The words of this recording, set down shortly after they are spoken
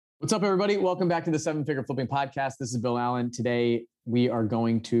What's up, everybody? Welcome back to the Seven Figure Flipping Podcast. This is Bill Allen. Today, we are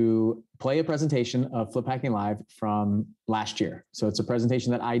going to play a presentation of Flip Hacking Live from last year. So it's a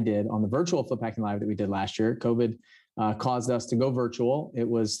presentation that I did on the virtual Flip Hacking Live that we did last year. COVID caused us to go virtual. It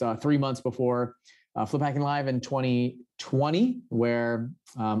was 3 months before Flip Hacking Live in 2020, where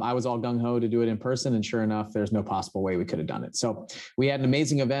I was all gung-ho to do it in person. And sure enough, there's no possible way we could have done it. So we had an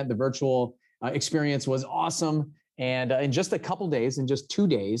amazing event. The virtual experience was awesome. And in just a couple days, in just 2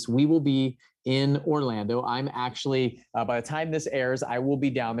 days, we will be in Orlando. I'm actually, by the time this airs, I will be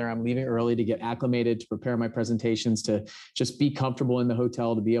down there. I'm leaving early to get acclimated, to prepare my presentations, to just be comfortable in the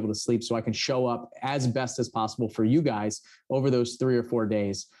hotel, to be able to sleep so I can show up as best as possible for you guys over those 3 or 4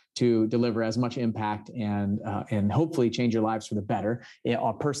 days to deliver as much impact and hopefully change your lives for the better,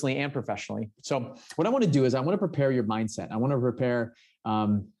 personally and professionally. So what I want to do is I want to prepare your mindset. I want to prepare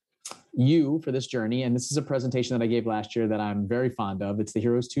you for this journey. And this is a presentation that I gave last year that I'm very fond of. It's the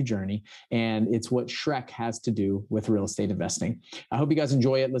Heroes 2 Journey, and it's what Shrek has to do with real estate investing. I hope you guys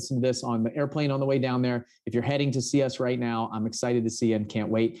enjoy it. Listen to this on the airplane on the way down there. If you're heading to see us right now, I'm excited to see you and can't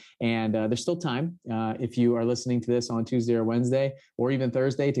wait. And there's still time if you are listening to this on Tuesday or Wednesday or even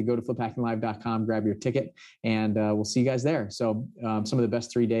Thursday to go to fliphackinglive.com, grab your ticket, and we'll see you guys there. So some of the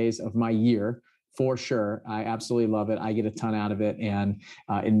best 3 days of my year, for sure. I absolutely love it. I get a ton out of it, and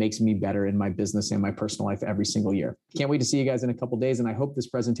it makes me better in my business and my personal life every single year. Can't wait to see you guys in a couple of days, and I hope this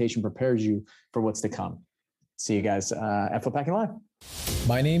presentation prepares you for what's to come. See you guys at Flip Hacking Live.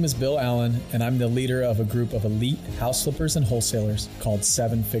 My name is Bill Allen, and I'm the leader of a group of elite house flippers and wholesalers called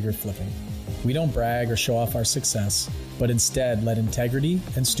Seven Figure Flipping. We don't brag or show off our success, but instead let integrity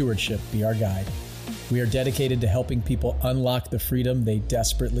and stewardship be our guide. We are dedicated to helping people unlock the freedom they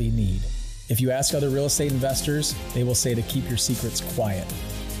desperately need. If you ask other real estate investors, they will say to keep your secrets quiet.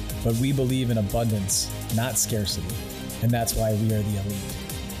 But we believe in abundance, not scarcity. And that's why we are the elite.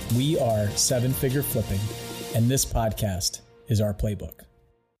 We are Seven Figure Flipping, and this podcast is our playbook.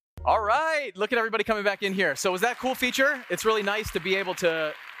 All right, look at everybody coming back in here. So was that a cool feature? It's really nice to be able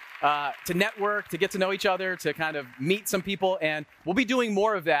to network, to get to know each other, to kind of meet some people. And we'll be doing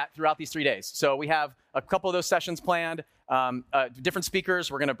more of that throughout these 3 days. So we have a couple of those sessions planned. Different speakers.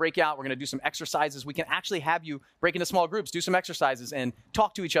 We're going to break out. We're going to do some exercises. We can actually have you break into small groups, do some exercises, and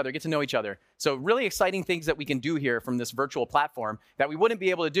talk to each other, get to know each other. So really exciting things that we can do here from this virtual platform that we wouldn't be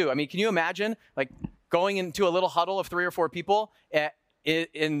able to do. I mean, can you imagine like going into a little huddle of 3 or 4 people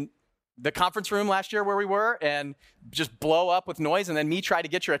in the conference room last year where we were and just blow up with noise, and then me try to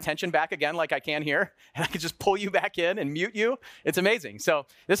get your attention back again like I can here, and I can just pull you back in and mute you? It's amazing. So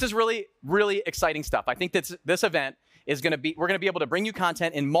this is really, really exciting stuff. I think that this event is going to be, we're going to be able to bring you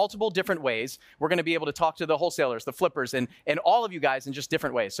content in multiple different ways. We're going to be able to talk to the wholesalers, the flippers, and all of you guys in just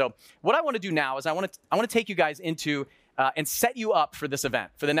different ways. So what I want to do now is I want to take you guys into and set you up for this event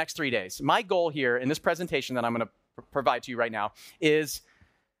for the next 3 days. My goal here in this presentation that I'm going to provide to you right now is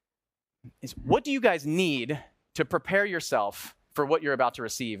what do you guys need to prepare yourself for what you're about to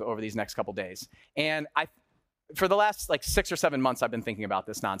receive over these next couple days? And for the last 6 or 7 months, I've been thinking about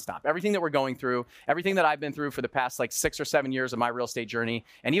this nonstop. Everything that we're going through, everything that I've been through for the past 6 or 7 years of my real estate journey,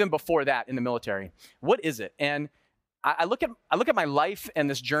 and even before that in the military. What is it? And I look at my life and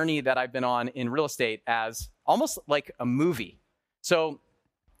this journey that I've been on in real estate as almost like a movie. So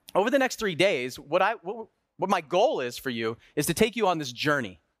over the next 3 days, what my goal is for you is to take you on this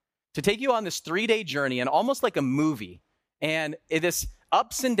journey, to take you on this 3-day journey, and almost like a movie, and this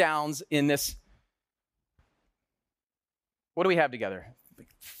ups and downs in this. What do we have together?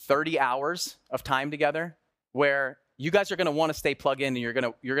 30 hours of time together where you guys are going to want to stay plugged in, and you're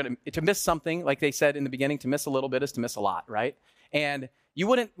going to miss something. Like they said in the beginning, to miss a little bit is to miss a lot, right? And you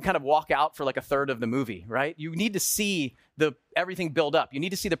wouldn't kind of walk out for a third of the movie, right? You need to see everything build up. You need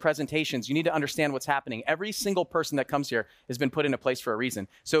to see the presentations. You need to understand what's happening. Every single person that comes here has been put in a place for a reason.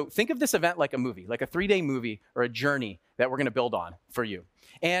 So think of this event like a movie, like a 3-day movie or a journey that we're going to build on for you.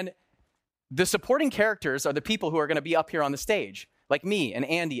 And the supporting characters are the people who are going to be up here on the stage, like me and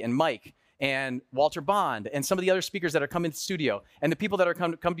Andy and Mike and Walter Bond and some of the other speakers that are coming to the studio and the people that are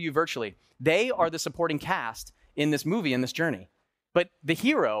come to you virtually. They are the supporting cast in this movie, in this journey. But the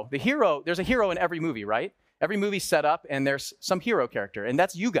hero, there's a hero in every movie, right? Every movie's set up and there's some hero character, and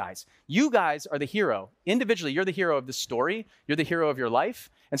that's you guys. You guys are the hero. Individually, you're the hero of the story. You're the hero of your life.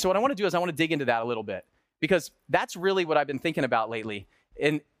 And so what I want to do is I want to dig into that a little bit, because that's really what I've been thinking about lately.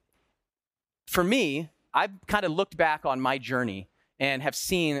 And for me, I've kind of looked back on my journey and have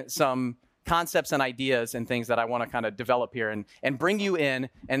seen some concepts and ideas and things that I want to kind of develop here and bring you in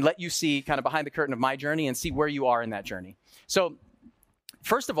and let you see kind of behind the curtain of my journey and see where you are in that journey. So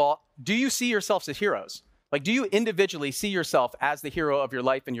first of all, do you see yourselves as heroes? Like, do you individually see yourself as the hero of your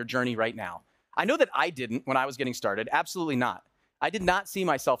life and your journey right now? I know that I didn't when I was getting started. Absolutely not. I did not see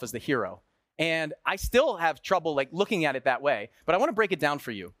myself as the hero. And I still have trouble like looking at it that way. But I want to break it down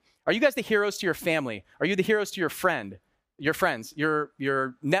for you. Are you guys the heroes to your family? Are you the heroes to your friends,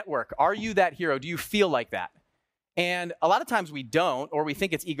 your network? Are you that hero? Do you feel like that? And a lot of times we don't, or we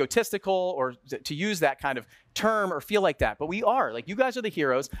think it's egotistical or to use that kind of term or feel like that. But we are. Like, you guys are the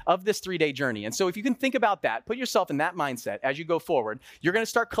heroes of this 3-day journey. And so if you can think about that, put yourself in that mindset as you go forward, you're going to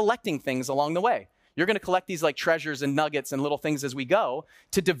start collecting things along the way. You're going to collect these like treasures and nuggets and little things as we go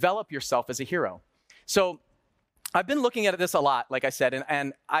to develop yourself as a hero. So I've been looking at this a lot, like I said,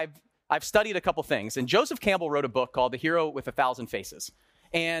 and I've studied a couple things. And Joseph Campbell wrote a book called The Hero with 1,000 Faces.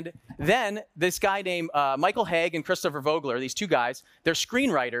 And then this guy named Michael Haig and Christopher Vogler, these two guys, they're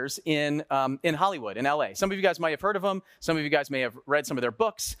screenwriters in Hollywood, in LA. Some of you guys might have heard of them. Some of you guys may have read some of their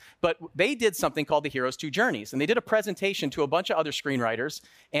books. But they did something called The Hero's Two Journeys. And they did a presentation to a bunch of other screenwriters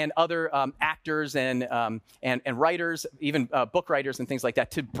and other actors and writers, even book writers and things like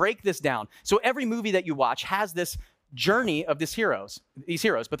that, to break this down. So every movie that you watch has this journey of these heroes,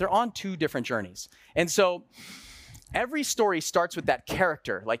 but they're on two different journeys. And so every story starts with that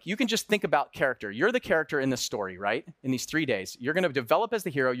character. Like, you can just think about character. You're the character in this story, right? In these 3 days. You're going to develop as the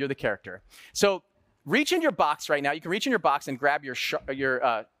hero. You're the character. So reach in your box right now. You can reach in your box and grab your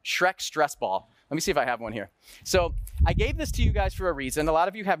Shrek stress ball. Let me see if I have one here. So I gave this to you guys for a reason. A lot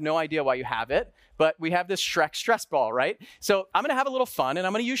of you have no idea why you have it, but we have this Shrek stress ball, right? So I'm going to have a little fun, and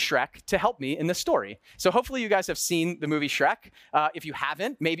I'm going to use Shrek to help me in this story. So hopefully you guys have seen the movie Shrek. If you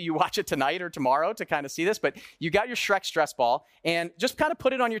haven't, maybe you watch it tonight or tomorrow to kind of see this, but you got your Shrek stress ball, and just kind of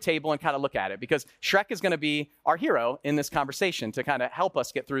put it on your table and kind of look at it, because Shrek is going to be our hero in this conversation to kind of help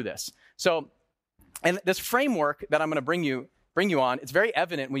us get through this. So, and this framework that I'm going to bring you on, it's very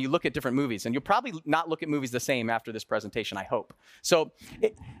evident when you look at different movies, and you'll probably not look at movies the same after this presentation, I hope. So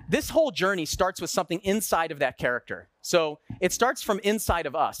this whole journey starts with something inside of that character. So it starts from inside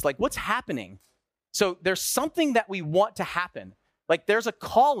of us, like what's happening. So there's something that we want to happen. Like, there's a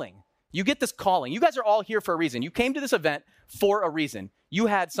calling. You get this calling. You guys are all here for a reason. You came to this event for a reason. You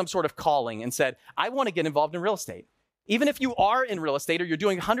had some sort of calling and said, I want to get involved in real estate. Even if you are in real estate or you're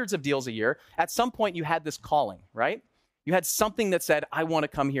doing hundreds of deals a year, at some point you had this calling, right? You had something that said, I want to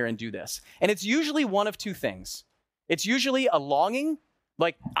come here and do this. And it's usually one of two things. It's usually a longing,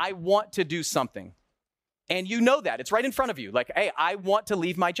 like, I want to do something. And you know that. It's right in front of you. Like, hey, I want to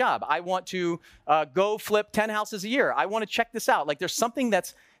leave my job. I want to go flip 10 houses a year. I want to check this out. Like, there's something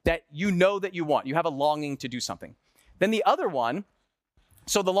that you know that you want. You have a longing to do something. Then the other one,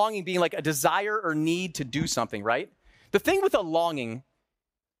 so the longing being like a desire or need to do something, right? The thing with a longing,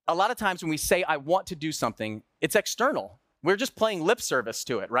 a lot of times when we say, I want to do something, it's external. We're just playing lip service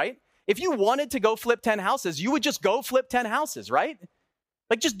to it, right? If you wanted to go flip 10 houses, you would just go flip 10 houses, right?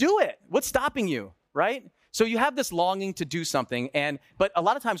 Like, just do it. What's stopping you, right? So you have this longing to do something, but a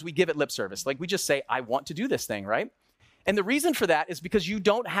lot of times we give it lip service. Like, we just say, I want to do this thing, right? And the reason for that is because you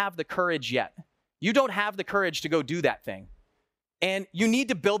don't have the courage yet. You don't have the courage to go do that thing. And you need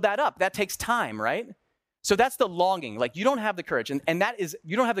to build that up. That takes time, right? So that's the longing. Like, you don't have the courage. And that is,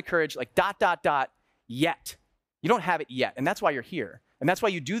 you don't have the courage, like, ... yet. You don't have it yet. And that's why you're here. And that's why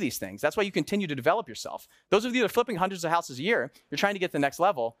you do these things. That's why you continue to develop yourself. Those of you that are flipping hundreds of houses a year, you're trying to get to the next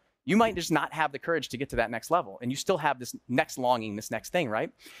level. You might just not have the courage to get to that next level. And you still have this next longing, this next thing, right?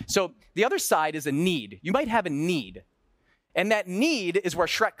 So the other side is a need. You might have a need. And that need is where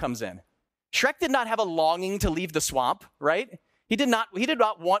Shrek comes in. Shrek did not have a longing to leave the swamp, right? He did not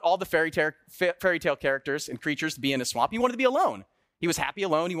want all the fairy tale characters and creatures to be in a swamp. He wanted to be alone. He was happy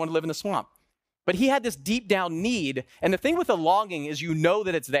alone. He wanted to live in the swamp. But he had this deep down need. And the thing with a longing is you know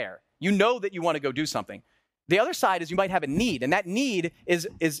that it's there. You know that you want to go do something. The other side is you might have a need. And that need is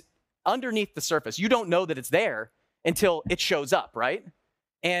underneath the surface. You don't know that it's there until it shows up, right?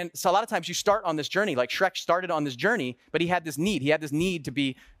 And so a lot of times you start on this journey, like Shrek started on this journey, but he had this need. He had this need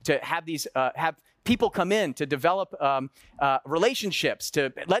to have people come in, to develop relationships,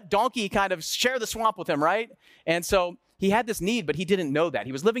 to let Donkey kind of share the swamp with him, right? And so he had this need, but he didn't know that.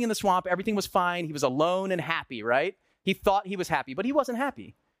 He was living in the swamp. Everything was fine. He was alone and happy, right? He thought he was happy, but he wasn't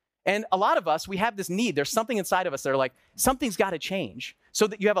happy. And a lot of us, we have this need. There's something inside of us that are like, something's got to change. So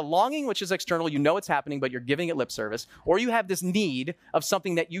that you have a longing, which is external. You know it's happening, but you're giving it lip service. Or you have this need of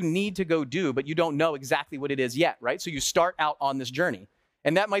something that you need to go do, but you don't know exactly what it is yet, right? So you start out on this journey.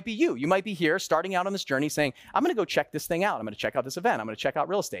 And that might be you. You might be here starting out on this journey saying, I'm going to go check this thing out. I'm going to check out this event. I'm going to check out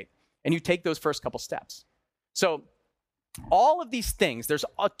real estate. And you take those first couple steps. So all of these things, there's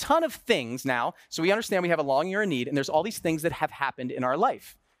a ton of things now. So we understand we have a longing or a need, and there's all these things that have happened in our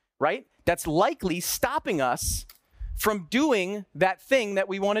life. right? That's likely stopping us from doing that thing that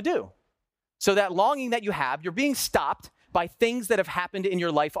we want to do. So that longing that you have, you're being stopped by things that have happened in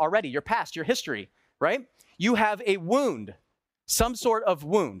your life already, your past, your history, right? You have a wound, some sort of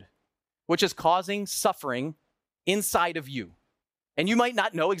wound, which is causing suffering inside of you. And you might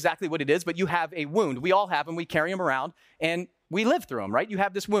not know exactly what it is, but you have a wound. We all have them. We carry them around, and we live through them, right? You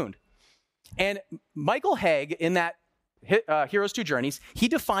have this wound. And Michael Haig, in that Heroes 2 Journeys, he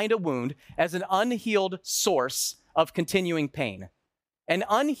defined a wound as an unhealed source of continuing pain. An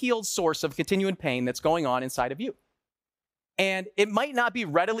unhealed source of continuing pain that's going on inside of you. And it might not be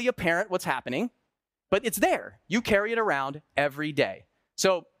readily apparent what's happening, but it's there. You carry it around every day.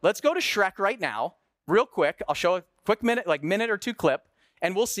 So let's go to Shrek right now, real quick. I'll show a quick minute or two clip,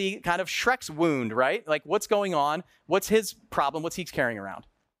 and we'll see kind of Shrek's wound, right? Like what's going on, what's his problem, what's he carrying around.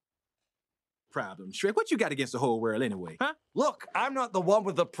 Problem, Shrek. What you got against the whole world anyway, huh? Look, I'm not the one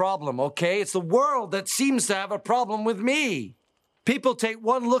with the problem, okay? It's the world that seems to have a problem with me. People take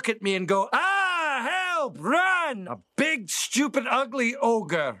one look at me and go, help, run! A big, stupid, ugly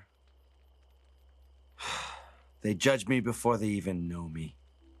ogre. They judge me before they even know me.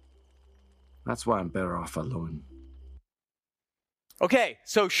 That's why I'm better off alone. Okay,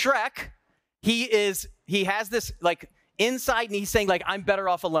 so Shrek, he has this like inside, and he's saying like, I'm better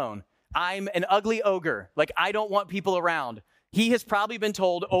off alone. I'm an ugly ogre. Like, I don't want people around. He has probably been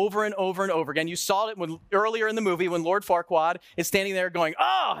told over and over and over again. You saw it earlier in the movie when Lord Farquaad is standing there going,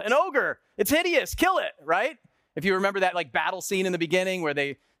 an ogre. It's hideous. Kill it, right? If you remember that like battle scene in the beginning where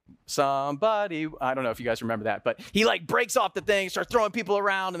I don't know if you guys remember that, but he like breaks off the thing, starts throwing people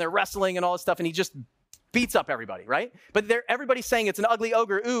around, and they're wrestling and all this stuff, and he just beats up everybody, right? But everybody's saying it's an ugly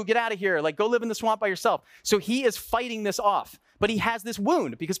ogre. Ooh, get out of here. Like, go live in the swamp by yourself. So he is fighting this off, but he has this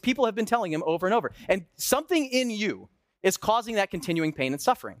wound because people have been telling him over and over. And something in you is causing that continuing pain and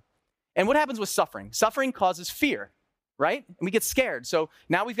suffering. And what happens with suffering? Suffering causes fear, right? And we get scared. So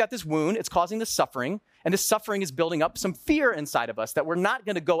now we've got this wound. It's causing this suffering. And this suffering is building up some fear inside of us that we're not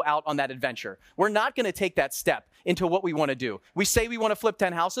going to go out on that adventure. We're not going to take that step into what we want to do. We say we want to flip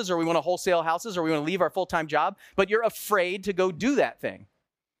 10 houses, or we want to wholesale houses, or we want to leave our full-time job, but you're afraid to go do that thing.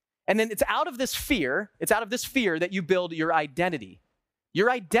 And then it's out of this fear that you build your identity. Your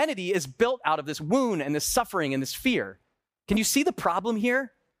identity is built out of this wound and this suffering and this fear. Can you see the problem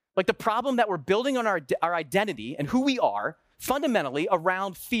here? Like the problem that we're building on our identity and who we are fundamentally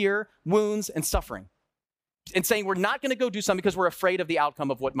around fear, wounds, and suffering. And saying we're not going to go do something because we're afraid of the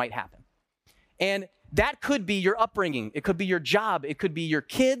outcome of what might happen. And that could be your upbringing. It could be your job. It could be your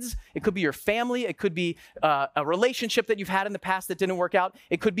kids. It could be your family. It could be a relationship that you've had in the past that didn't work out.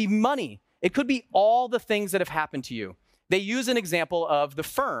 It could be money. It could be all the things that have happened to you. They use an example of The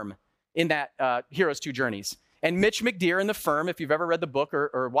Firm in that Heroes 2 Journeys. And Mitch McDeere in The Firm, if you've ever read the book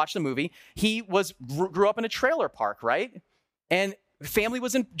or watched the movie, he grew up in a trailer park, right? And the family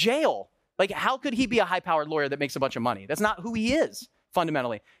was in jail. Like, how could he be a high-powered lawyer that makes a bunch of money? That's not who he is,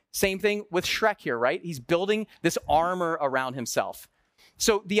 fundamentally. Same thing with Shrek here, right? He's building this armor around himself.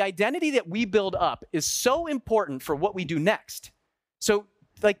 So the identity that we build up is so important for what we do next. So,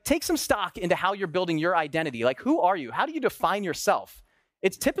 like, take some stock into how you're building your identity. Like, who are you? How do you define yourself?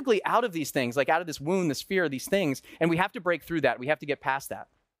 It's typically out of these things, like out of this wound, this fear, these things, and we have to break through that. We have to get past that.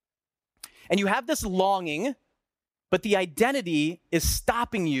 And you have this longing, but the identity is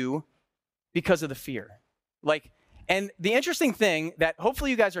stopping you because of the fear. And the interesting thing that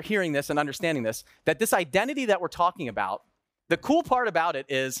hopefully you guys are hearing this and understanding this, that this identity that we're talking about, the cool part about it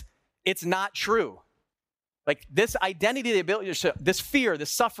is it's not true. Like this identity, this fear, this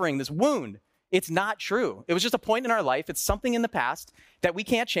suffering, this wound, it's not true. It was just a point in our life. It's something in the past that we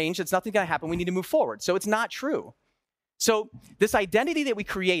can't change. It's nothing going to happen. We need to move forward. So it's not true. So this identity that we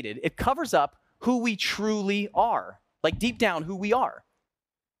created, it covers up who we truly are, like deep down who we are.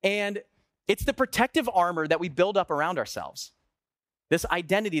 And it's the protective armor that we build up around ourselves. This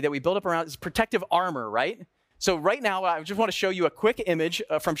identity that we build up around is protective armor, right? So right now, I just want to show you a quick image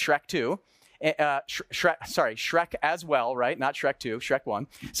from Shrek 2. Shrek as well, right? Not Shrek 2, Shrek 1.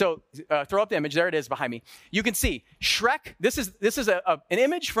 So throw up the image. There it is behind me. You can see Shrek. This is an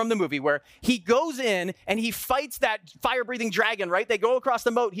image from the movie where he goes in and he fights that fire-breathing dragon, right? They go across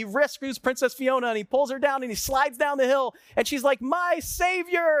the moat. He rescues Princess Fiona and he pulls her down and he slides down the hill. And she's like, my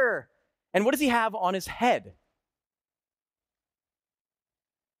savior. And what does he have on his head?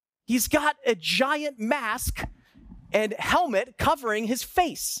 He's got a giant mask and helmet covering his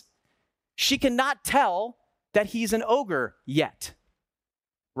face. She cannot tell that he's an ogre yet,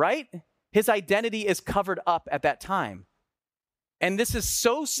 right? His identity is covered up at that time. And this is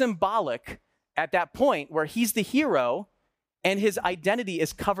so symbolic at that point where he's the hero And his identity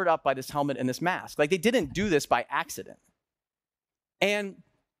is covered up by this helmet and this mask. Like, they didn't do this by accident. And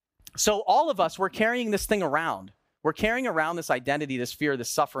so all of us, we're carrying this thing around. We're carrying around this identity, this fear, this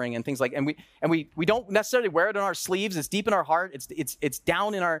suffering, and things like. And we don't necessarily wear it on our sleeves. It's deep in our heart. It's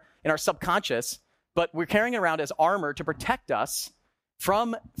down in our subconscious. But we're carrying it around as armor to protect us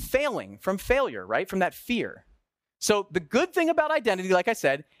from failing, from failure, right? From that fear. So the good thing about identity, like I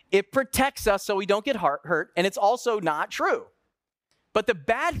said, it protects us so we don't get hurt, and it's also not true. But the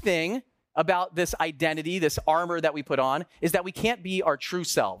bad thing about this identity, this armor that we put on, is that we can't be our true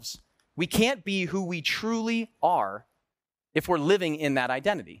selves. We can't be who we truly are if we're living in that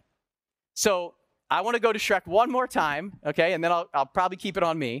identity. So I want to go to Shrek one more time, okay? And then I'll probably keep it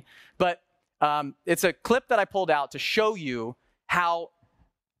on me. But it's a clip that I pulled out to show you how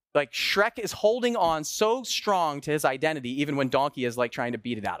like Shrek is holding on so strong to his identity even when Donkey is like trying to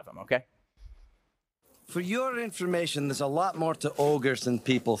beat it out of him, okay? For your information, there's a lot more to ogres than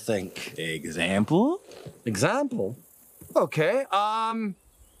people think. Example? Example? Okay,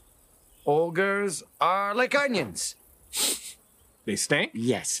 ogres are like onions. They stink?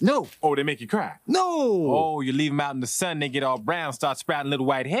 Yes. No. Oh, they make you cry? No. Oh, you leave them out in the sun, they get all brown, start sprouting little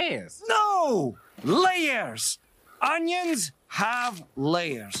white hairs. No. Layers. Onions have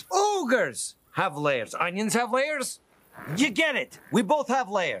layers. Ogres have layers. Onions have layers. You get it. We both have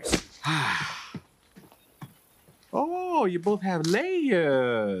layers. Oh, you both have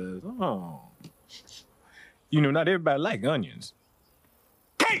layers. Oh. You know, not everybody likes onions.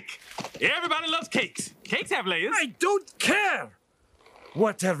 Cake! Everybody loves cakes. Cakes have layers. I don't care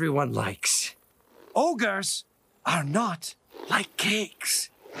what everyone likes. Ogres are not like cakes.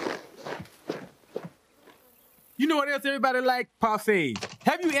 You know what else everybody like? Parfaits.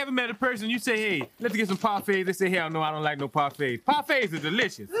 Have you ever met a person you say, hey, let's get some parfaits? They say, hell no, I don't like no parfaits. Parfaits are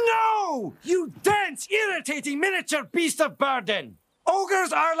delicious. No! You dense, irritating miniature beast of burden.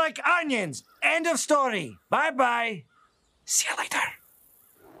 Ogres are like onions. End of story. Bye-bye. See you later.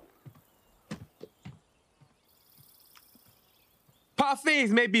 Parfaits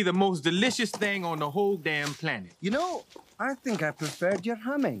may be the most delicious thing on the whole damn planet. You know, I think I preferred your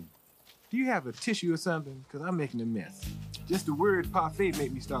humming. Do you have a tissue or something? Because I'm making a mess. Just the word parfait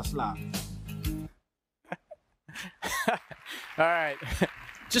make me start slobbering. All right.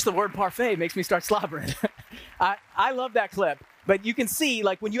 Just the word parfait makes me start slobbering. I love that clip. But you can see,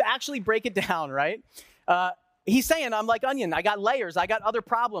 like, when you actually break it down, right? He's saying, I'm like onion. I got layers. I got other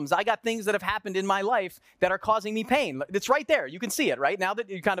problems. I got things that have happened in my life that are causing me pain. It's right there. You can see it, right? Now that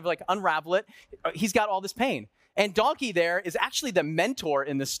you kind of like unravel it, he's got all this pain. And Donkey there is actually the mentor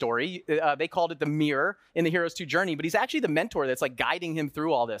in this story. They called it the mirror in the Hero's 2 journey, but he's actually the mentor that's like guiding him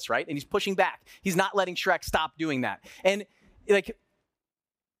through all this, right? And he's pushing back. He's not letting Shrek stop doing that. And like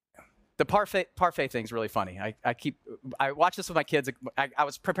the parfait thing's really funny. I watch this with my kids. I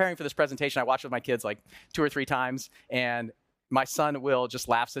was preparing for this presentation. I watched it with my kids like 2 or 3 times, and my son Will just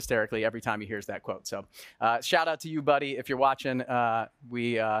laughs hysterically every time he hears that quote. So shout out to you, buddy. If you're watching,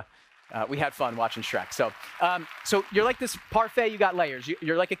 we had fun watching Shrek. So you're like this parfait, you got layers.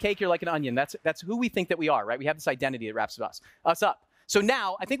 You're like a cake, you're like an onion. That's who we think that we are, right? We have this identity that wraps us up. So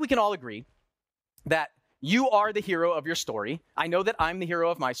now I think we can all agree that you are the hero of your story. I know that I'm the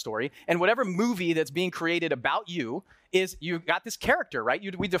hero of my story. And whatever movie that's being created about you is you got this character, right?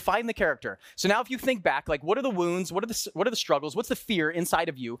 We define the character. So now if you think back, like what are the wounds? What are the struggles? What's the fear inside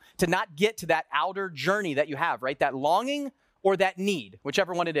of you to not get to that outer journey that you have, right? That longing or that need,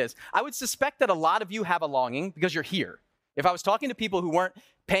 whichever one it is. I would suspect that a lot of you have a longing because you're here. If I was talking to people who weren't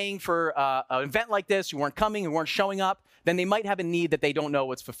paying for an event like this, who weren't coming, who weren't showing up, then they might have a need that they don't know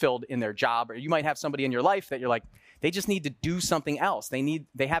what's fulfilled in their job. Or you might have somebody in your life that you're like, they just need to do something else. They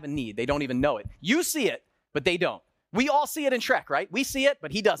have a need. They don't even know it. You see it, but they don't. We all see it in Shrek, right? We see it,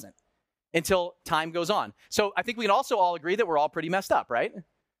 but he doesn't until time goes on. So I think we can also all agree that we're all pretty messed up, right?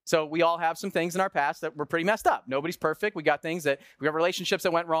 So we all have some things in our past that were pretty messed up. Nobody's perfect. We got relationships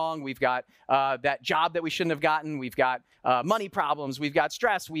that went wrong. We've got that job that we shouldn't have gotten. We've got money problems. We've got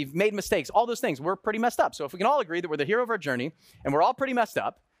stress. We've made mistakes. All those things. We're pretty messed up. So if we can all agree that we're the hero of our journey and we're all pretty messed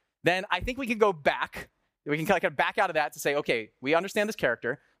up, then I think we can go back. We can kind of back out of that to say, okay, we understand this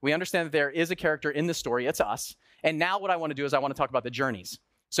character. We understand that there is a character in this story. It's us. And now what I want to do is I want to talk about the journeys.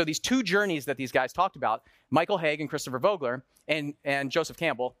 So these 2 journeys that these guys talked about, Michael Haig and Christopher Vogler and Joseph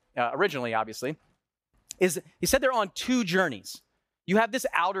Campbell, originally, obviously, he said they're on 2 journeys. You have this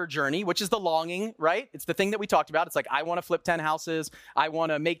outer journey, which is the longing, right? It's the thing that we talked about. It's like, I want to flip 10 houses. I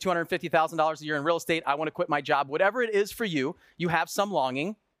want to make $250,000 a year in real estate. I want to quit my job. Whatever it is for you, you have some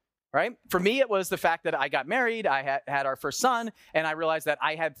longing. right? For me, it was the fact that I got married, I had our first son, and I realized that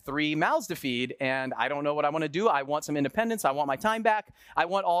I had 3 mouths to feed, and I don't know what I want to do. I want some independence. I want my time back. I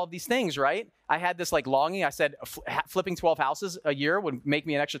want all of these things, right? I had this like longing. I said flipping 12 houses a year would make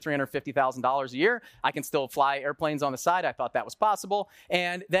me an extra $350,000 a year. I can still fly airplanes on the side. I thought that was possible.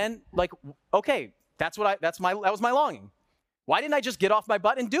 And then like, okay, that was my longing. Why didn't I just get off my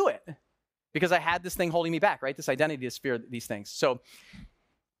butt and do it? Because I had this thing holding me back, right? This identity, this fear, these things. So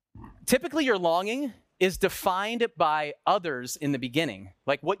typically your longing is defined by others in the beginning,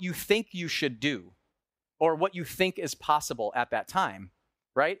 like what you think you should do or what you think is possible at that time,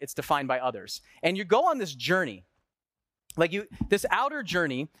 right? It's defined by others. And you go on this journey, this outer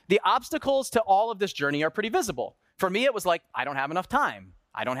journey, the obstacles to all of this journey are pretty visible. For me, it was like, I don't have enough time.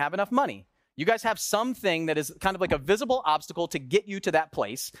 I don't have enough money. You guys have something that is kind of like a visible obstacle to get you to that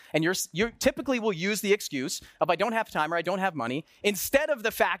place. And you typically will use the excuse of I don't have time or I don't have money instead of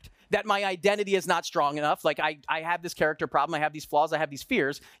the fact that my identity is not strong enough. Like I have this character problem. I have these flaws. I have these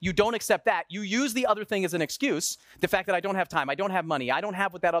fears. You don't accept that. You use the other thing as an excuse. The fact that I don't have time. I don't have money. I don't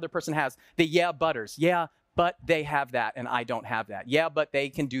have what that other person has. The butters. Yeah, but they have that and I don't have that. Yeah, but they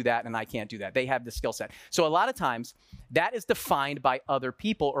can do that and I can't do that. They have the skill set. So a lot of times that is defined by other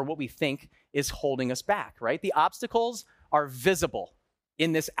people or what we think is holding us back, right? The obstacles are visible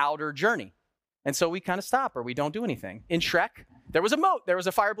in this outer journey. And so we kind of stop or we don't do anything. In Shrek, there was a moat. There was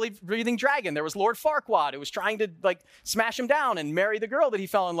a fire-breathing dragon. There was Lord Farquaad who was trying to like smash him down and marry the girl that he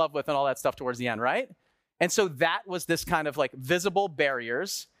fell in love with and all that stuff towards the end, right? And so that was this kind of like visible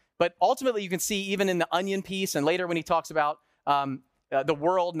barriers. But ultimately, you can see even in the onion piece and later when he talks about the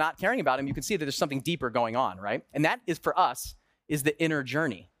world not caring about him, you can see that there's something deeper going on, right? And that is for us is the inner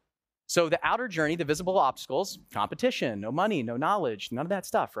journey. So the outer journey, the visible obstacles, competition, no money, no knowledge, none of that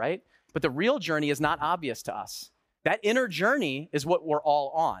stuff, right? But the real journey is not obvious to us. That inner journey is what we're all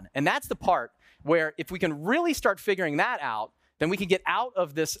on. And that's the part where if we can really start figuring that out, then we can get out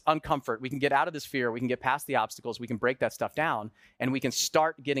of this uncomfort. We can get out of this fear. We can get past the obstacles. We can break that stuff down and we can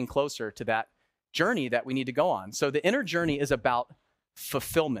start getting closer to that journey that we need to go on. So the inner journey is about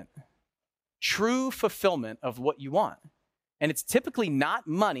fulfillment, true fulfillment of what you want. And it's typically not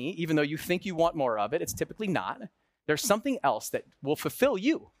money, even though you think you want more of it. It's typically not. There's something else that will fulfill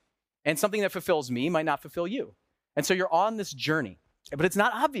you. And something that fulfills me might not fulfill you. And so you're on this journey. But it's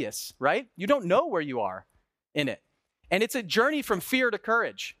not obvious, right? You don't know where you are in it. And it's a journey from fear to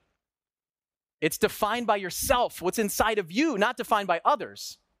courage. It's defined by yourself, what's inside of you, not defined by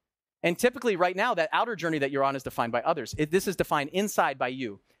others. And typically right now, that outer journey that you're on is defined by others. This is defined inside by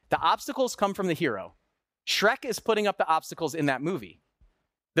you. The obstacles come from the hero. Shrek is putting up the obstacles in that movie.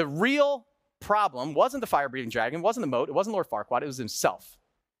 The real problem wasn't the fire-breathing dragon, wasn't the moat, it wasn't Lord Farquaad, it was himself,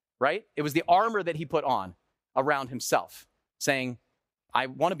 right? It was the armor that he put on around himself, saying, I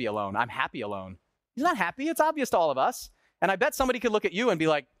want to be alone, I'm happy alone. He's not happy, it's obvious to all of us. And I bet somebody could look at you and be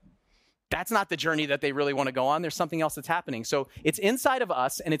like, that's not the journey that they really want to go on. There's something else that's happening. So it's inside of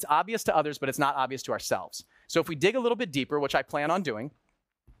us and it's obvious to others, but it's not obvious to ourselves. So if we dig a little bit deeper, which I plan on doing,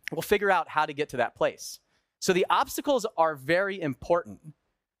 we'll figure out how to get to that place. So the obstacles are very important.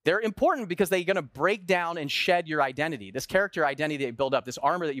 They're important because they're going to break down and shed your identity, this character identity that you build up, this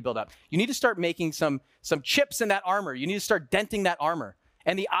armor that you build up. You need to start making some chips in that armor. You need to start denting that armor.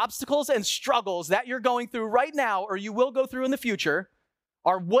 And the obstacles and struggles that you're going through right now, or you will go through in the future,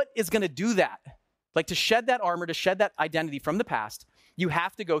 are what is going to do that. Like to shed that armor, to shed that identity from the past, you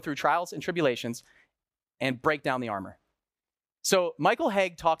have to go through trials and tribulations and break down the armor. So Michael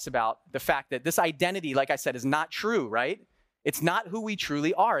Haig talks about the fact that this identity, like I said, is not true, right? It's not who we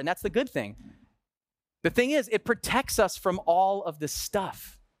truly are, and that's the good thing. The thing is, it protects us from all of this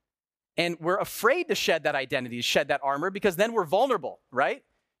stuff. And we're afraid to shed that identity, to shed that armor, because then we're vulnerable, right?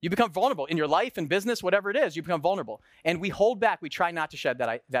 You become vulnerable in your life and business, whatever it is, you become vulnerable. And we hold back, we try not to shed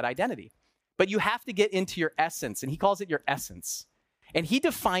that identity. But you have to get into your essence, and he calls it your essence. And he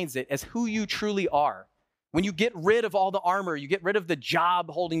defines it as who you truly are. When you get rid of all the armor, you get rid of the job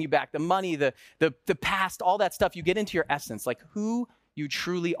holding you back, the money, the past, all that stuff, you get into your essence, like who you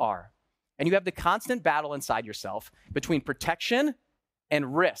truly are. And you have the constant battle inside yourself between protection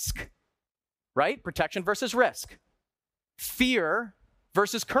and risk, right? Protection versus risk. Fear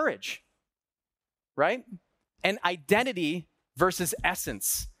versus courage, right? And identity versus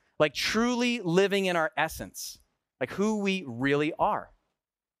essence, like truly living in our essence, like who we really are.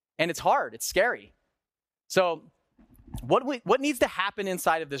 And it's hard, it's scary. So what needs to happen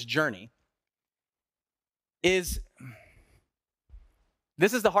inside of this journey is,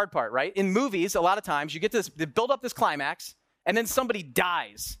 this is the hard part, right? In movies, a lot of times you get this, they build up this climax and then somebody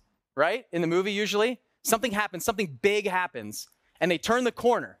dies, right? In the movie usually, something happens, something big happens and they turn the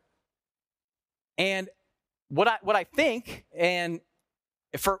corner And what I think, and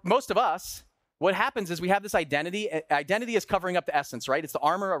for most of us, what happens is we have this identity. Identity is covering up the essence, right? It's the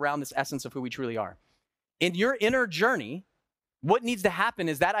armor around this essence of who we truly are. In your inner journey, what needs to happen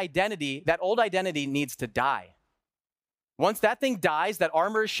is that identity, that old identity needs to die. Once that thing dies, that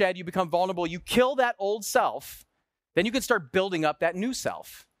armor is shed, you become vulnerable, you kill that old self, then you can start building up that new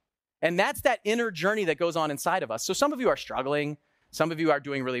self. And that's that inner journey that goes on inside of us. So some of you are struggling. Some of you are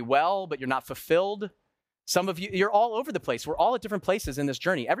doing really well, but you're not fulfilled. Some of you, you're all over the place. We're all at different places in this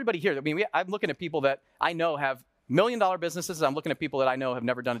journey. Everybody here, I'm looking at people that I know have $1 million businesses. I'm looking at people that I know have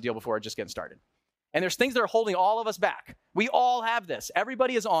never done a deal before, just getting started. And there's things that are holding all of us back. We all have this.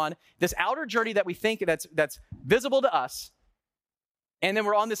 Everybody is on this outer journey that we think that's visible to us. And then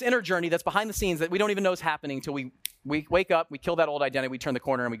we're on this inner journey that's behind the scenes that we don't even know is happening until we wake up, we kill that old identity, we turn the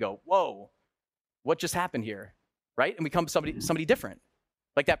corner and we go, whoa, what just happened here, right? And we become somebody different,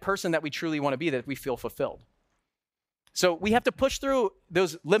 like that person that we truly want to be, that we feel fulfilled. So we have to push through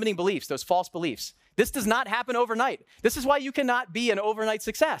those limiting beliefs, those false beliefs. This does not happen overnight. This is why you cannot be an overnight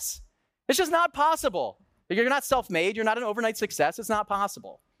success. It's just not possible. You're not self-made. You're not an overnight success. It's not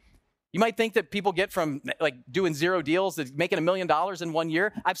possible. You might think that people get from like doing 0 deals to making $1 million in 1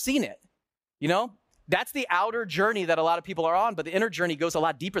 year. I've seen it. You know, that's the outer journey that a lot of people are on, but the inner journey goes a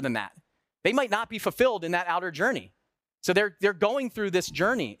lot deeper than that. They might not be fulfilled in that outer journey. So they're going through this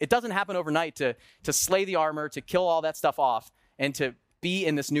journey. It doesn't happen overnight to slay the armor, to kill all that stuff off, and to be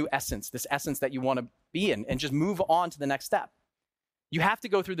in this new essence, this essence that you want to be in, and just move on to the next step. You have to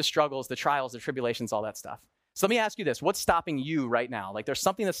go through the struggles, the trials, the tribulations, all that stuff. So let me ask you this. What's stopping you right now? Like there's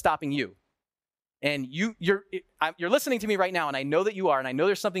something that's stopping you. And you're listening to me right now, and I know that you are, and I know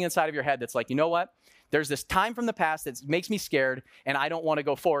there's something inside of your head that's like, you know what? There's this time from the past that makes me scared, and I don't want to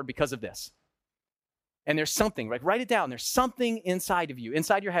go forward because of this. And there's something, like write it down. There's something inside of you,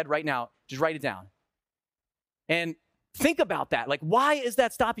 inside your head right now. Just write it down. And think about that. Like, why is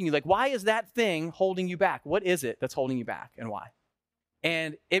that stopping you? Like, why is that thing holding you back? What is it that's holding you back, and why?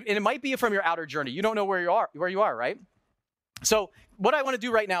 And it might be from your outer journey. You don't know where you are, right? So what I want to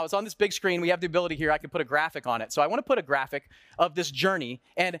do right now is on this big screen, we have the ability here, I can put a graphic on it. So I want to put a graphic of this journey,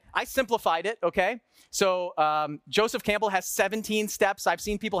 and I simplified it, okay? So Joseph Campbell has 17 steps. I've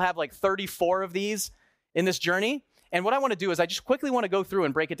seen people have like 34 of these in this journey. And what I want to do is I just quickly want to go through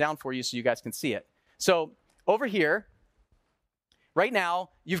and break it down for you so you guys can see it. So over here, right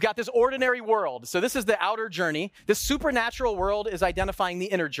now, you've got this ordinary world. So this is the outer journey. This supernatural world is identifying the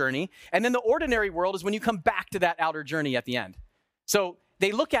inner journey. And then the ordinary world is when you come back to that outer journey at the end. So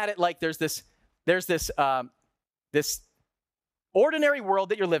they look at it like there's this ordinary world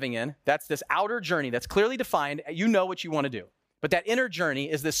that you're living in. That's this outer journey that's clearly defined. You know what you want to do. But that inner journey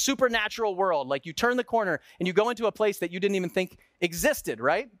is this supernatural world. Like you turn the corner and you go into a place that you didn't even think existed,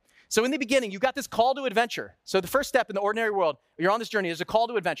 right? So in the beginning, you've got this call to adventure. So the first step in the ordinary world, you're on this journey, there's a call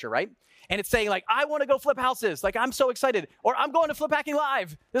to adventure, right? And it's saying like, I want to go flip houses. Like, I'm so excited. Or I'm going to Flip Hacking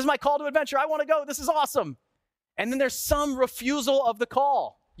Live. This is my call to adventure. I want to go. This is awesome. And then there's some refusal of the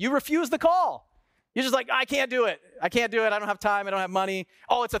call. You refuse the call. You're just like, I can't do it. I can't do it. I don't have time. I don't have money.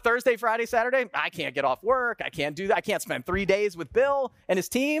 Oh, it's a Thursday, Friday, Saturday. I can't get off work. I can't do that. I can't spend 3 days with Bill and his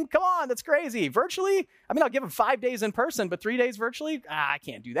team. Come on, that's crazy. Virtually? I mean, I'll give him 5 days in person, but 3 days virtually? I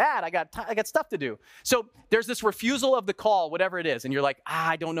can't do that. I got stuff to do. So there's this refusal of the call, whatever it is. And you're like,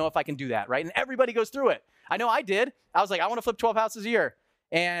 I don't know if I can do that, right? And everybody goes through it. I know I did. I was like, I want to flip 12 houses a year.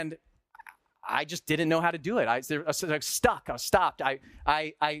 And I just didn't know how to do it. I was stuck. I was stopped.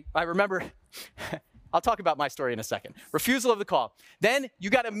 I remember... I'll talk about my story in a second. Refusal of the call. Then you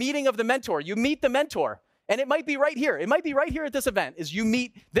got a meeting of the mentor. You meet the mentor. And it might be right here. It might be right here at this event.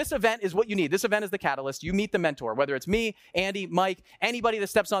 This event is what you need. This event is the catalyst. You meet the mentor. Whether it's me, Andy, Mike, anybody that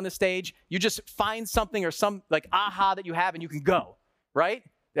steps on the stage, you just find something or some like aha that you have and you can go, right?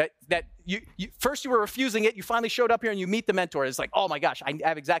 That you first you were refusing it. You finally showed up here and you meet the mentor. It's like, oh my gosh, I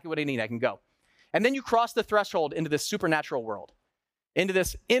have exactly what I need. I can go. And then you cross the threshold into this supernatural world. Into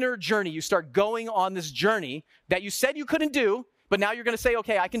this inner journey. You start going on this journey that you said you couldn't do, but now you're going to say,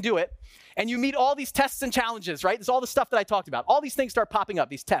 okay, I can do it. And you meet all these tests and challenges, right? It's all the stuff that I talked about. All these things start popping up,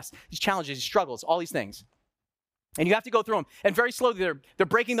 these tests, these challenges, these struggles, all these things. And you have to go through them. And very slowly, they're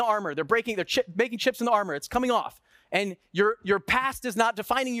breaking the armor. They're making chips in the armor. It's coming off. And your past is not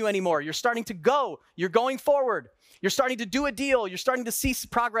defining you anymore. You're starting to go. You're going forward. You're starting to do a deal. You're starting to see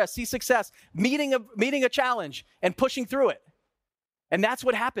progress, see success, meeting a challenge and pushing through it. And that's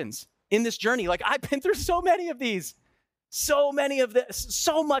what happens in this journey. Like, I've been through so many of these, so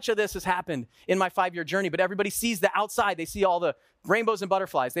much of this has happened in my 5-year journey, but everybody sees the outside. They see all the rainbows and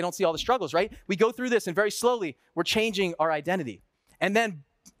butterflies. They don't see all the struggles, right? We go through this and very slowly we're changing our identity. And then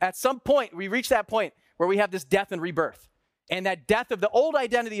at some point, we reach that point where we have this death and rebirth. And that death of the old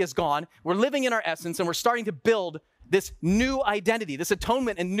identity is gone. We're living in our essence, and we're starting to build this new identity. This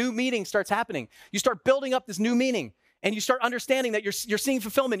atonement and new meaning starts happening. You start building up this new meaning, and you start understanding that you're seeing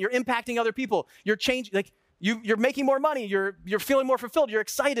fulfillment. You're impacting other people. You're changing, like you're making more money. You're feeling more fulfilled. You're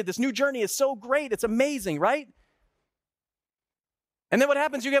excited. This new journey is so great. It's amazing, right? And then what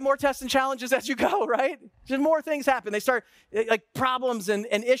happens? You get more tests and challenges as you go, right? Just more things happen. They start like problems and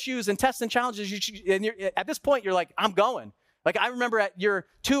issues and tests and challenges. And at this point, you're like, I'm going. Like I remember at year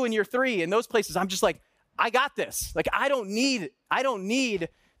 2 and year 3 in those places, I'm just like, I got this. Like I don't need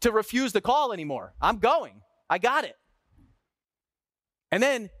to refuse the call anymore. I'm going. I got it. And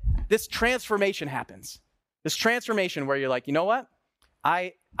then this transformation happens. This transformation where you're like, you know what?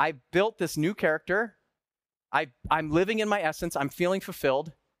 I built this new character. I'm living in my essence. I'm feeling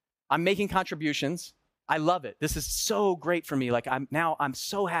fulfilled. I'm making contributions. I love it. This is so great for me. Like I'm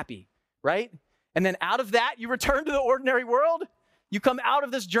so happy, right? And then out of that, you return to the ordinary world. You come out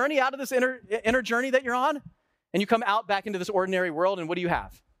of this journey, out of this inner journey that you're on, and you come out back into this ordinary world. And what do you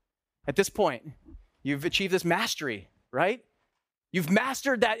have? At this point, you've achieved this mastery, right? You've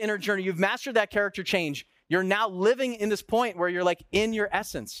mastered that inner journey. You've mastered that character change. You're now living in this point where you're like in your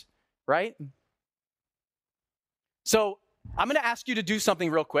essence, right? So I'm going to ask you to do something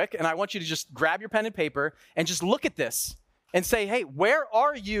real quick, and I want you to just grab your pen and paper and just look at this and say, hey, where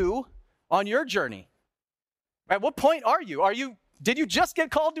are you on your journey? At what point are you? Did you just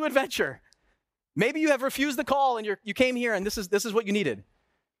get called to adventure? Maybe you have refused the call and you came here and this is what you needed.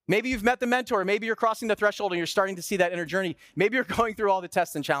 Maybe you've met the mentor. Maybe you're crossing the threshold and you're starting to see that inner journey. Maybe you're going through all the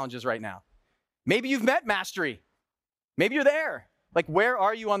tests and challenges right now. Maybe you've met mastery. Maybe you're there. Like, where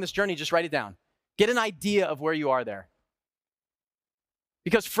are you on this journey? Just write it down. Get an idea of where you are there.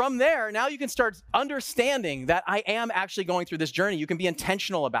 Because from there, now you can start understanding that I am actually going through this journey. You can be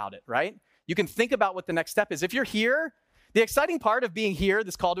intentional about it, right? You can think about what the next step is. If you're here, the exciting part of being here,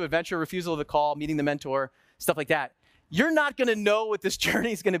 this call to adventure, refusal of the call, meeting the mentor, stuff like that, you're not going to know what this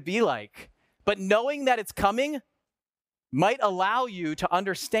journey is going to be like. But knowing that it's coming might allow you to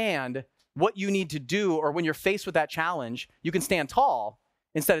understand what you need to do, or when you're faced with that challenge, you can stand tall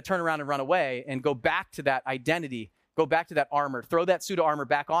instead of turn around and run away and go back to that identity, go back to that armor, throw that suit of armor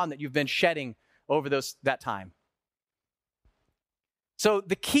back on that you've been shedding over that time. So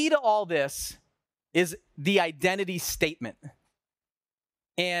the key to all this is the identity statement.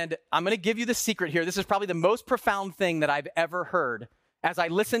 And I'm going to give you the secret here. This is probably the most profound thing that I've ever heard as I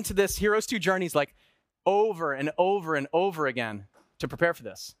listened to this Heroes 2 Journeys like over and over and over again to prepare for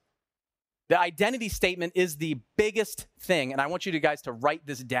this. The identity statement is the biggest thing, and I want you guys to write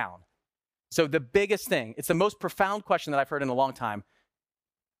this down. So the biggest thing, it's the most profound question that I've heard in a long time.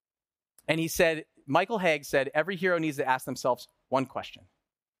 And he said, Michael Haig said, every hero needs to ask themselves one question.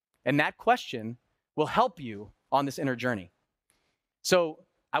 And that question will help you on this inner journey. So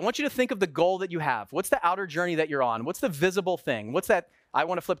I want you to think of the goal that you have. What's the outer journey that you're on? What's the visible thing? What's that? I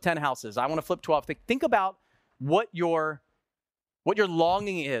want to flip 10 houses. I want to flip 12. Think about what your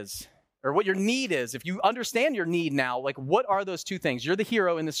longing is, or what your need is. If you understand your need now, like what are those two things? You're the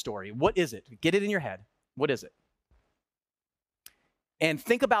hero in this story. What is it? Get it in your head. What is it? And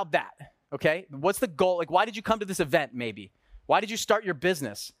think about that, okay? What's the goal? Like, why did you come to this event maybe? Why did you start your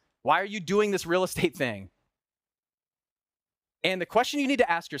business? Why are you doing this real estate thing? And the question you need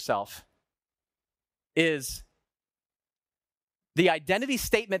to ask yourself is, the identity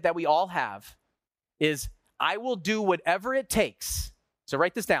statement that we all have is, I will do whatever it takes. So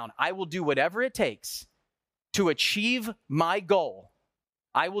write this down. I will do whatever it takes to achieve my goal.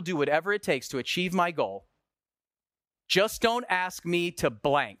 I will do whatever it takes to achieve my goal. Just don't ask me to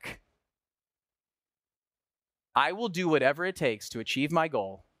blank. I will do whatever it takes to achieve my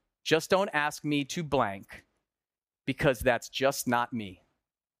goal. Just don't ask me to blank, because that's just not me.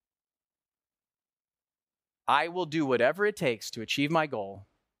 I will do whatever it takes to achieve my goal.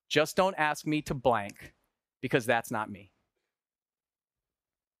 Just don't ask me to blank, because that's not me.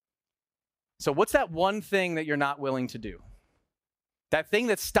 So what's that one thing that you're not willing to do? That thing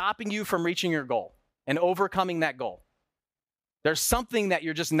that's stopping you from reaching your goal and overcoming that goal. There's something that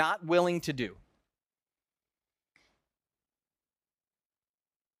you're just not willing to do.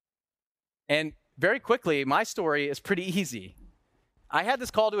 And very quickly, my story is pretty easy. I had this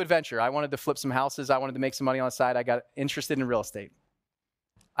call to adventure. I wanted to flip some houses. I wanted to make some money on the side. I got interested in real estate.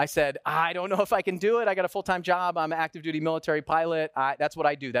 I said, I don't know if I can do it. I got a full-time job. I'm an active duty military pilot. That's what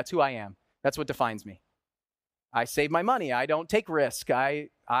I do. That's who I am. That's what defines me. I save my money. I don't take risk.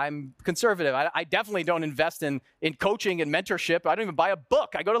 I'm conservative. I definitely don't invest in coaching and mentorship. I don't even buy a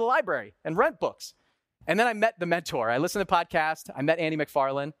book. I go to the library and rent books. And then I met the mentor. I listened to the podcast. I met Andy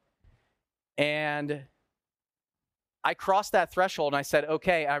McFarlane. And I crossed that threshold and I said,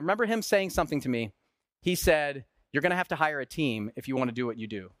 okay, I remember him saying something to me. He said, you're going to have to hire a team if you want to do what you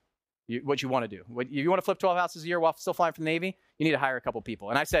do, what you want to do. If you want to flip 12 houses a year while still flying for the Navy, you need to hire a couple people.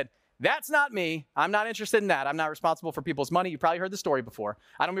 And I said, that's not me. I'm not interested in that. I'm not responsible for people's money. You probably heard the story before.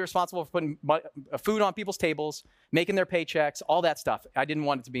 I don't be responsible for putting food on people's tables, making their paychecks, all that stuff. I didn't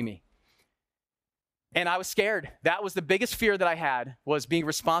want it to be me. And I was scared. That was the biggest fear that I had, was being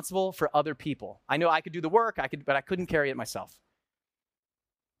responsible for other people. I know I could do the work, but I couldn't carry it myself.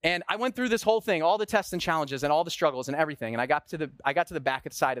 And I went through this whole thing, all the tests and challenges and all the struggles and everything. And I got to the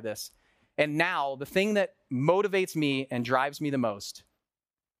back side of this. And now the thing that motivates me and drives me the most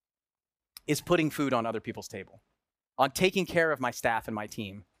is putting food on other people's table, on taking care of my staff and my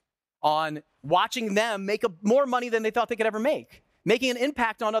team, on watching them make more money than they thought they could ever make, making an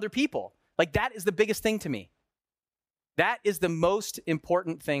impact on other people. Like, that is the biggest thing to me. That is the most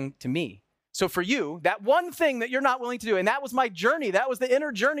important thing to me. So for you, that one thing that you're not willing to do, and that was my journey, that was the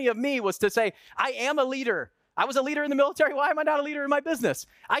inner journey of me, was to say, I am a leader. I was a leader in the military. Why am I not a leader in my business?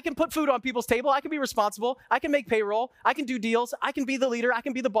 I can put food on people's table. I can be responsible. I can make payroll. I can do deals. I can be the leader. I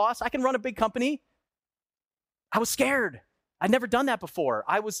can be the boss. I can run a big company. I was scared. I'd never done that before.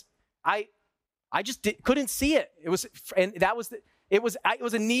 I just couldn't see it. It was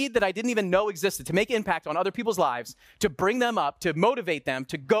a need that I didn't even know existed, to make impact on other people's lives, to bring them up, to motivate them,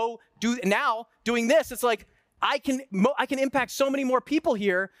 to go do. Now doing this, it's like, I can impact so many more people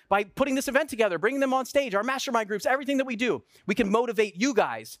here by putting this event together, bringing them on stage, our mastermind groups, everything that we do. We can motivate you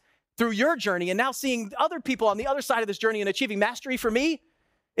guys through your journey, and now seeing other people on the other side of this journey and achieving mastery for me,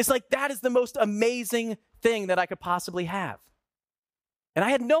 it's like, that is the most amazing thing that I could possibly have. And I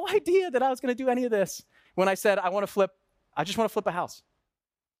had no idea that I was going to do any of this when I said, I just want to flip a house.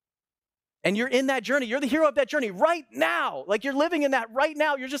 And you're in that journey. You're the hero of that journey right now. Like, you're living in that right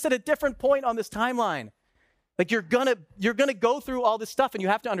now. You're just at a different point on this timeline. Like, you're gonna go through all this stuff, and you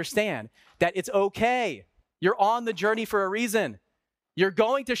have to understand that it's okay. You're on the journey for a reason. You're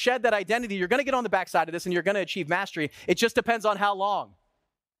going to shed that identity. You're going to get on the backside of this, and you're going to achieve mastery. It just depends on how long.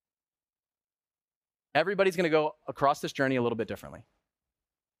 Everybody's going to go across this journey a little bit differently.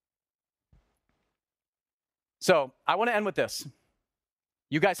 So I want to end with this.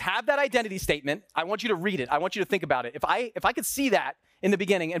 You guys have that identity statement. I want you to read it. I want you to think about it. If I could see that in the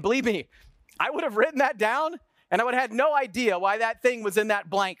beginning, and believe me, I would have written that down, and I would have had no idea why that thing was in that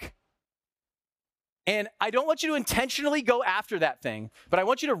blank. And I don't want you to intentionally go after that thing, but I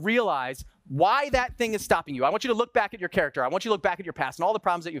want you to realize why that thing is stopping you. I want you to look back at your character. I want you to look back at your past and all the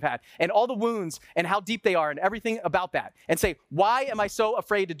problems that you've had and all the wounds and how deep they are and everything about that, and say, why am I so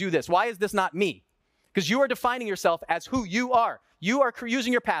afraid to do this? Why is this not me? Because you are defining yourself as who you are. You are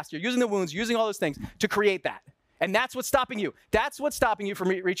using your past. You're using the wounds, using all those things to create that. And that's what's stopping you. That's what's stopping you from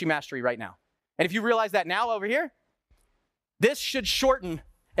reaching mastery right now. And if you realize that now over here, this should shorten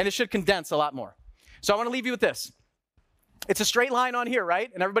and it should condense a lot more. So I want to leave you with this. It's a straight line on here,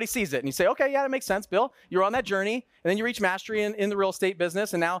 right? And everybody sees it. And you say, okay, yeah, that makes sense, Bill. You're on that journey. And then you reach mastery in the real estate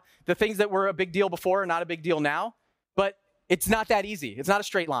business. And now the things that were a big deal before are not a big deal now. But it's not that easy. It's not a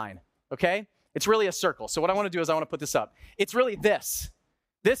straight line, okay? It's really a circle. So what I want to do is I want to put this up. It's really this.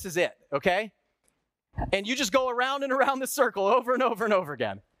 This is it, okay? And you just go around and around this circle over and over and over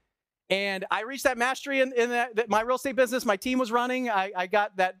again. And I reached that mastery in my real estate business. My team was running. I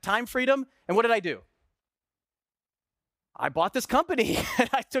got that time freedom. And what did I do? I bought this company and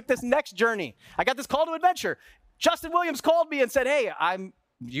I took this next journey. I got this call to adventure. Justin Williams called me and said, hey,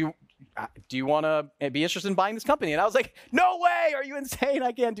 do you want to be interested in buying this company? And I was like, no way. Are you insane?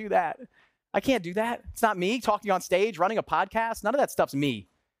 I can't do that. I can't do that. It's not me talking on stage, running a podcast. None of that stuff's me.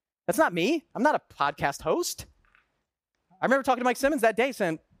 That's not me. I'm not a podcast host. I remember talking to Mike Simmons that day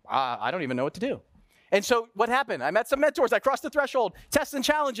saying, I don't even know what to do. And so what happened? I met some mentors. I crossed the threshold, tests and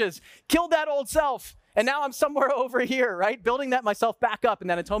challenges, killed that old self. And now I'm somewhere over here, right? Building that myself back up in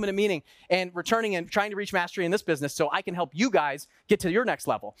that atonement and meaning and returning and trying to reach mastery in this business so I can help you guys get to your next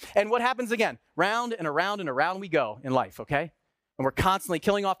level. And what happens again? Round and around and around we go in life, okay? And we're constantly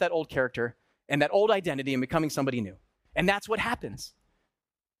killing off that old character and that old identity and becoming somebody new. And that's what happens.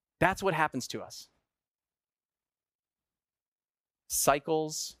 That's what happens to us.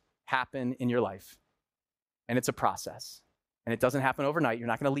 Cycles happen in your life. And it's a process. And it doesn't happen overnight. You're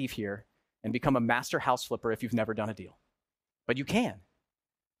not going to leave here and become a master house flipper if you've never done a deal. But you can,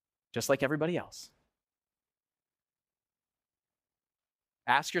 just like everybody else.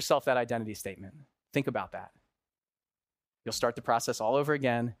 Ask yourself that identity statement. Think about that. You'll start the process all over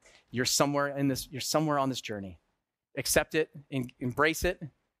again. You're somewhere on this journey. Accept it, embrace it,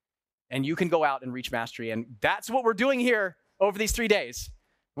 and you can go out and reach mastery. And that's what we're doing here over these 3 days.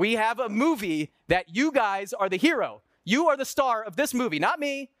 We have a movie that you guys are the hero. You are the star of this movie, not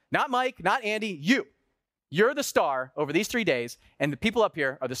me, not Mike, not Andy, you. You're the star over these 3 days, and the people up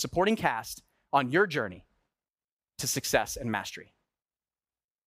here are the supporting cast on your journey to success and mastery.